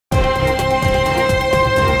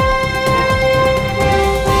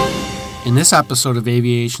In this episode of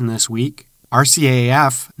Aviation This Week,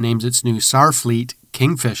 RCAF names its new SAR fleet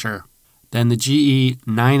Kingfisher. Then the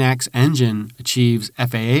GE9X engine achieves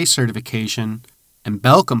FAA certification, and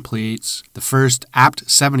Bell completes the first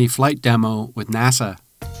APT-70 flight demo with NASA.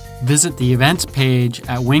 Visit the events page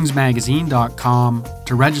at wingsmagazine.com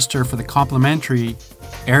to register for the complimentary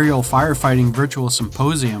Aerial Firefighting Virtual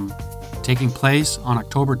Symposium taking place on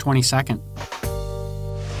October 22nd.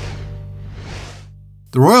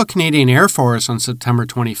 The Royal Canadian Air Force on September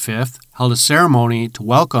 25th held a ceremony to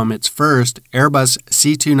welcome its first Airbus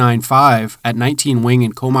C295 at 19 Wing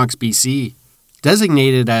in Comox, BC.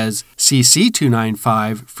 Designated as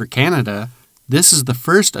CC295 for Canada, this is the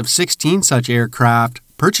first of 16 such aircraft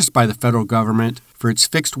purchased by the federal government for its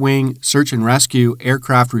fixed-wing search and rescue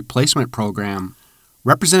aircraft replacement program.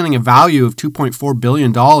 Representing a value of $2.4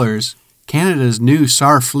 billion, Canada's new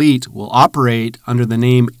SAR fleet will operate under the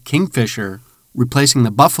name Kingfisher, replacing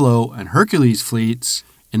the Buffalo and Hercules fleets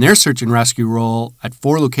in their search and rescue role at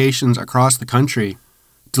 4 locations across the country.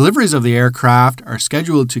 Deliveries of the aircraft are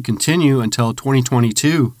scheduled to continue until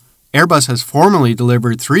 2022. Airbus has formally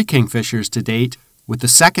delivered 3 Kingfishers to date, with the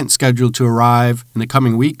second scheduled to arrive in the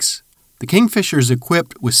coming weeks. The Kingfisher is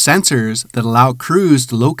equipped with sensors that allow crews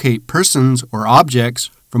to locate persons or objects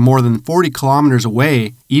from more than 40 kilometers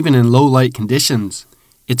away, even in low light conditions.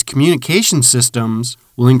 Its communication systems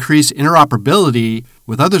will increase interoperability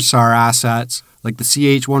with other SAR assets like the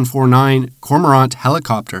CH-149 Cormorant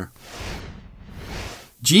helicopter.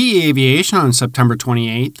 GE Aviation on September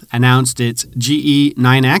 28th announced its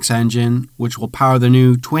GE9X engine, which will power the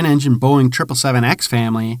new twin-engine Boeing 777X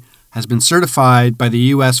family, has been certified by the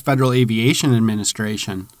U.S. Federal Aviation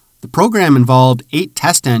Administration. The program involved 8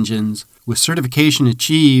 test engines, with certification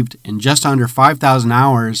achieved in just under 5,000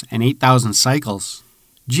 hours and 8,000 cycles.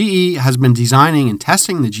 GE has been designing and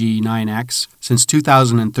testing the GE9X since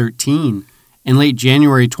 2013. In late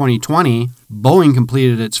January 2020, Boeing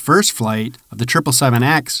completed its first flight of the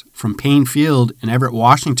 777X from Payne Field in Everett,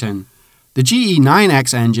 Washington. The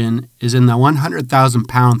GE9X engine is in the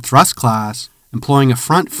 100,000-pound thrust class, employing a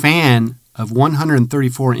front fan of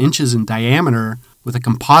 134 inches in diameter with a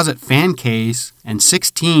composite fan case and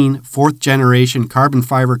 16 fourth-generation carbon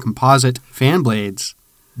fiber composite fan blades.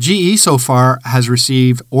 GE so far has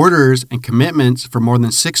received orders and commitments for more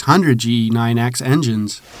than 600 GE9X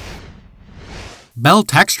engines. Bell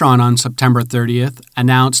Textron on September 30th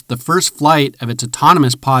announced the first flight of its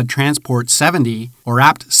Autonomous Pod Transport 70, or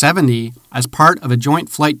APT-70, as part of a joint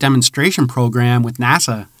flight demonstration program with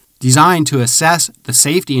NASA, designed to assess the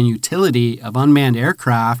safety and utility of unmanned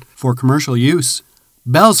aircraft for commercial use.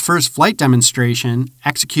 Bell's first flight demonstration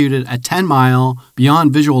executed a 10-mile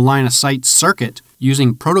beyond visual line of sight circuit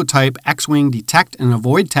using prototype X-wing detect and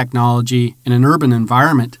avoid technology in an urban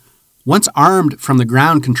environment. Once armed from the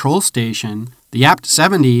ground control station, the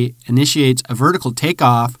APT-70 initiates a vertical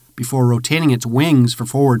takeoff before rotating its wings for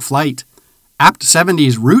forward flight.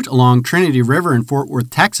 APT-70's route along Trinity River in Fort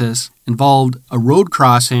Worth, Texas, involved a road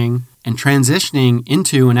crossing and transitioning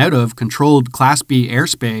into and out of controlled Class B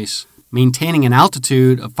airspace, maintaining an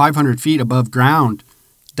altitude of 500 feet above ground.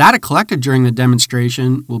 Data collected during the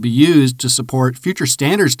demonstration will be used to support future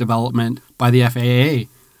standards development by the FAA.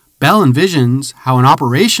 Bell envisions how an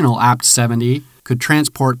operational APT-70 could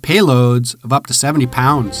transport payloads of up to 70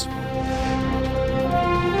 pounds.